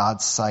from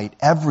God's sight.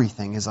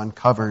 Everything is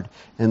uncovered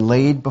and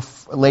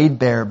laid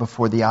bare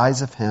before the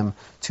eyes of him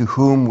to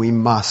whom we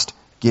must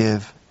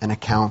give an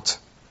account.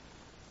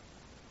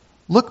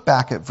 Look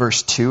back at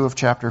verse 2 of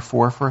chapter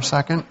 4 for a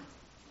second.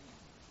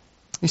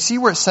 You see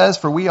where it says,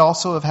 for we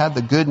also have had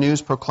the good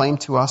news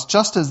proclaimed to us,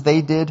 just as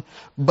they did,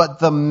 but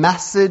the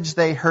message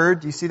they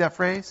heard. Do you see that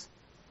phrase?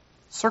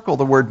 Circle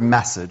the word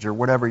message, or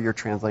whatever your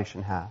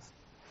translation has.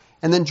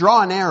 And then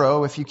draw an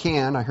arrow, if you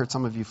can. I heard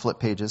some of you flip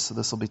pages, so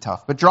this will be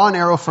tough. But draw an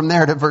arrow from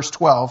there to verse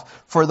 12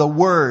 for the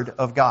word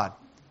of God.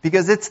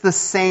 Because it's the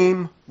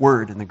same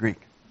word in the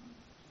Greek.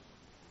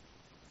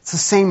 It's the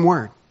same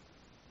word.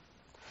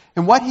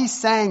 And what he's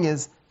saying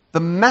is, the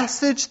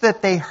message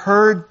that they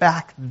heard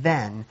back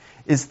then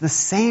is the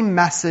same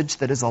message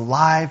that is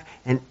alive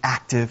and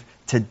active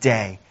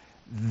today.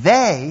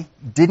 They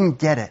didn't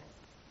get it.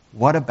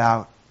 What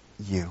about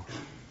you?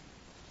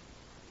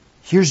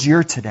 Here's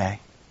your today.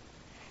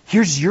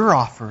 Here's your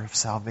offer of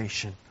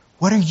salvation.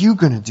 What are you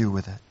going to do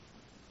with it?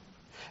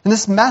 And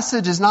this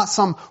message is not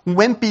some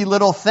wimpy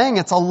little thing.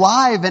 It's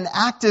alive and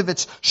active.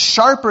 It's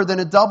sharper than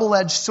a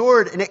double-edged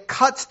sword. And it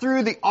cuts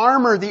through the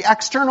armor, the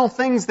external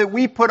things that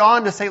we put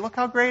on to say, look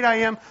how great I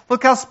am.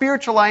 Look how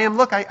spiritual I am.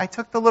 Look, I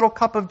took the little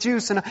cup of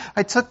juice and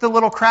I took the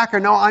little cracker.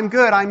 No, I'm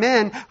good. I'm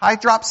in. I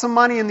dropped some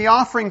money in the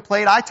offering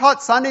plate. I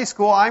taught Sunday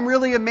school. I'm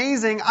really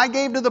amazing. I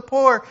gave to the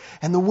poor.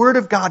 And the Word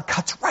of God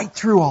cuts right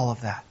through all of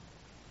that.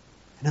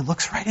 And it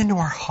looks right into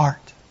our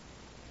heart.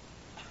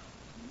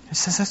 It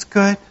says, that's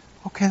good.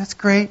 Okay, that's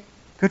great.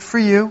 Good for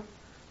you.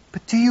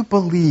 But do you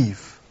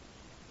believe?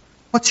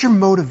 What's your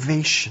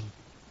motivation?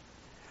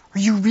 Are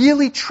you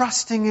really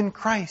trusting in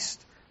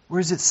Christ? Or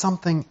is it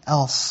something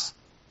else?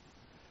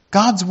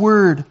 God's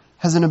Word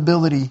has an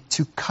ability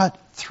to cut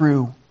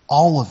through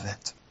all of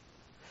it.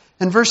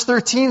 And verse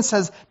 13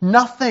 says,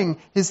 nothing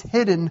is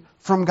hidden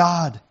from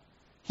God.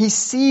 He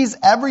sees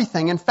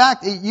everything. In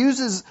fact, it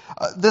uses,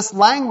 this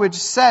language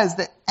says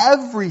that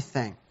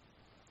everything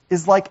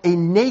is like a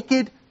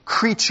naked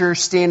creature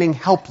standing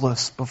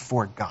helpless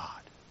before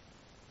God.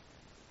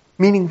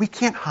 Meaning we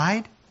can't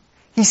hide.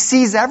 He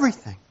sees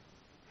everything.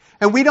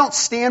 And we don't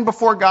stand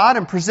before God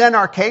and present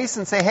our case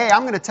and say, hey,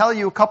 I'm going to tell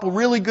you a couple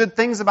really good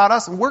things about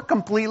us, and we're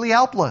completely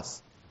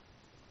helpless.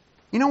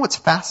 You know what's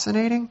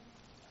fascinating?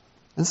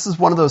 This is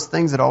one of those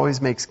things that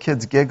always makes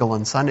kids giggle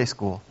in Sunday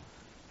school.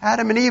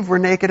 Adam and Eve were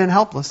naked and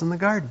helpless in the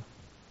garden.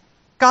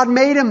 God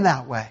made them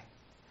that way.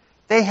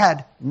 They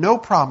had no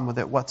problem with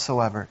it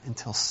whatsoever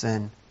until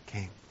sin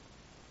came.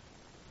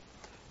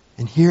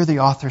 And here the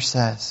author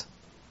says,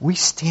 we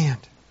stand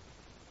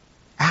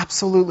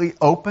absolutely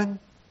open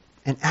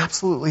and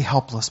absolutely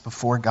helpless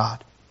before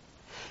God.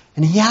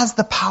 And He has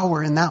the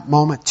power in that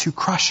moment to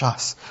crush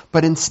us.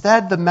 But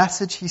instead, the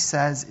message He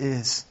says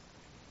is,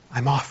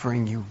 I'm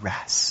offering you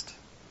rest.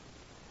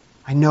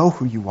 I know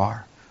who you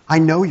are. I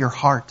know your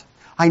heart.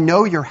 I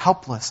know you're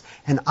helpless.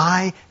 And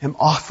I am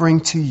offering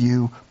to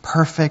you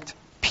perfect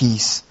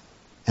peace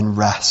and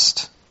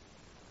rest.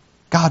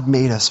 God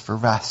made us for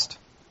rest.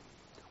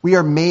 We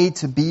are made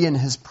to be in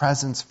His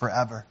presence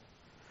forever.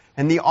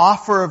 And the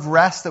offer of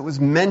rest that was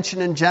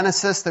mentioned in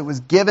Genesis, that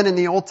was given in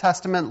the Old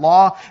Testament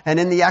law and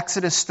in the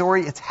Exodus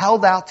story, it's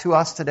held out to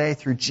us today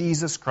through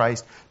Jesus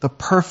Christ, the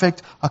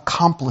perfect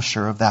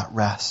accomplisher of that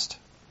rest.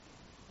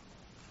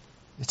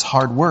 It's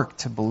hard work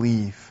to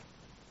believe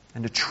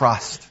and to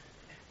trust.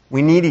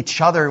 We need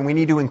each other and we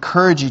need to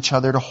encourage each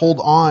other to hold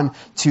on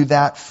to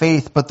that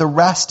faith. But the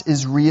rest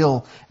is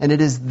real and it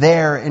is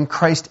there, and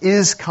Christ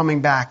is coming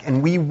back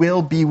and we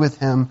will be with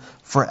Him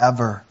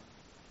forever.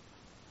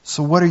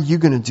 So what are you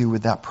going to do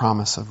with that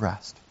promise of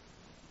rest?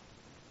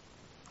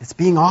 It's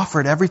being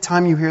offered every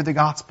time you hear the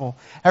gospel.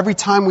 Every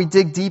time we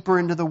dig deeper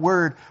into the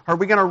Word. Are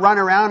we going to run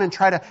around and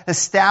try to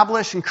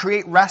establish and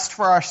create rest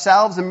for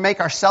ourselves and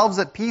make ourselves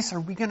at peace? Or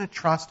are we going to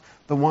trust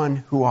the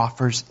one who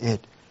offers it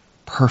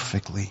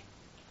perfectly?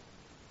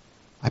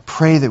 I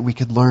pray that we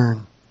could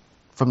learn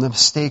from the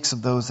mistakes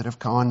of those that have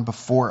gone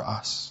before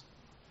us.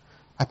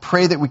 I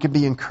pray that we could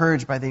be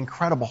encouraged by the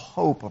incredible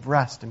hope of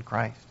rest in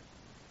Christ.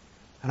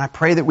 And I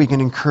pray that we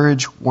can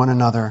encourage one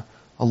another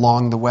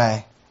along the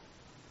way,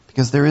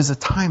 because there is a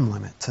time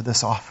limit to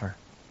this offer.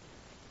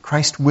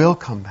 Christ will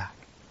come back.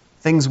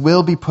 Things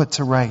will be put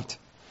to right.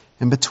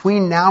 And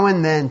between now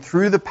and then,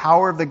 through the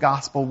power of the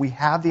gospel, we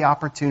have the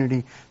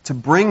opportunity to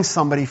bring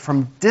somebody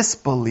from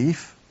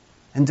disbelief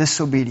and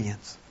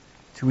disobedience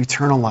to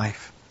eternal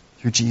life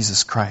through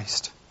Jesus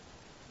Christ.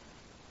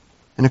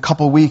 In a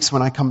couple weeks,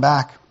 when I come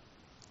back,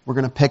 we're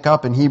going to pick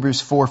up in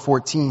Hebrews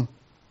 4:14.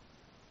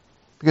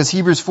 Because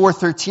Hebrews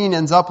 4:13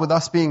 ends up with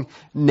us being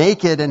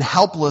naked and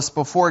helpless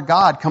before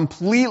God,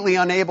 completely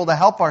unable to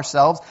help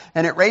ourselves.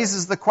 And it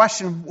raises the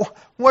question,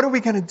 what are we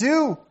going to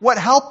do? What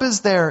help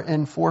is there?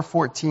 And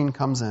 4:14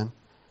 comes in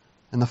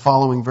the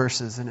following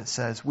verses, and it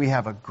says, we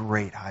have a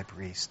great high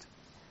priest,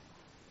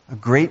 a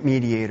great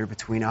mediator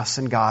between us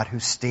and God, who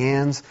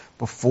stands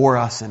before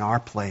us in our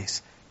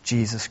place,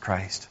 Jesus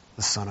Christ,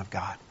 the Son of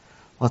God.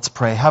 Let's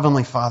pray.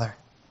 Heavenly Father,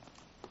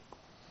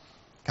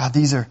 God,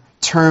 these are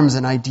terms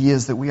and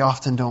ideas that we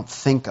often don't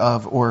think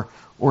of or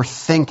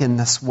think in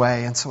this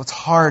way. And so it's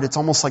hard. It's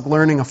almost like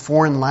learning a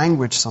foreign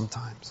language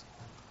sometimes.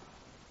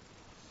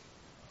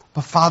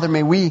 But Father,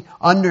 may we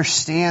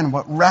understand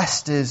what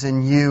rest is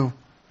in you.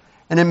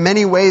 And in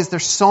many ways,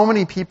 there's so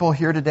many people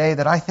here today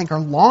that I think are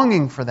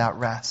longing for that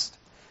rest.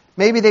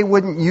 Maybe they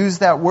wouldn't use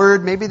that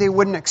word. Maybe they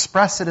wouldn't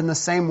express it in the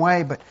same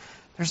way. But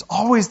there's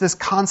always this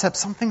concept,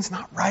 something's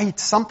not right.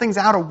 Something's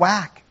out of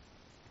whack.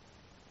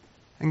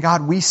 And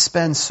God, we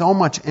spend so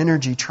much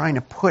energy trying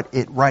to put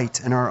it right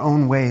in our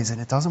own ways,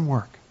 and it doesn't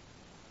work.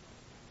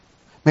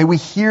 May we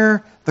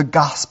hear the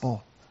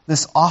gospel,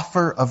 this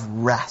offer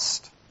of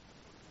rest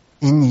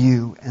in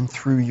you and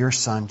through your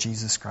Son,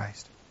 Jesus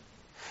Christ.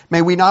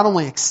 May we not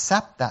only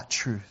accept that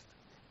truth,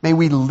 may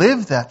we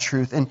live that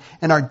truth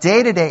in our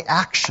day-to-day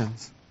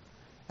actions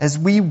as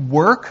we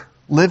work,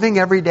 living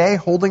every day,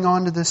 holding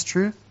on to this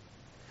truth,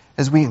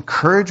 as we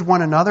encourage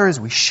one another, as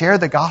we share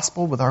the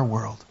gospel with our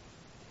world.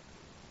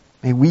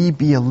 May we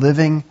be a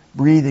living,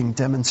 breathing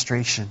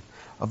demonstration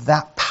of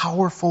that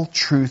powerful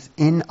truth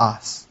in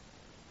us.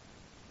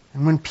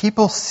 And when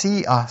people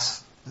see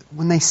us,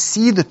 when they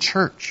see the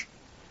church,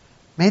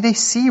 may they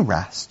see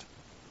rest,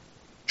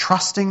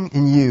 trusting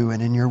in you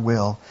and in your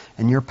will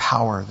and your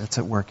power that's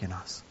at work in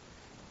us.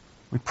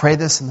 We pray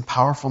this in the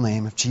powerful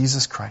name of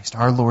Jesus Christ,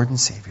 our Lord and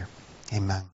Savior. Amen.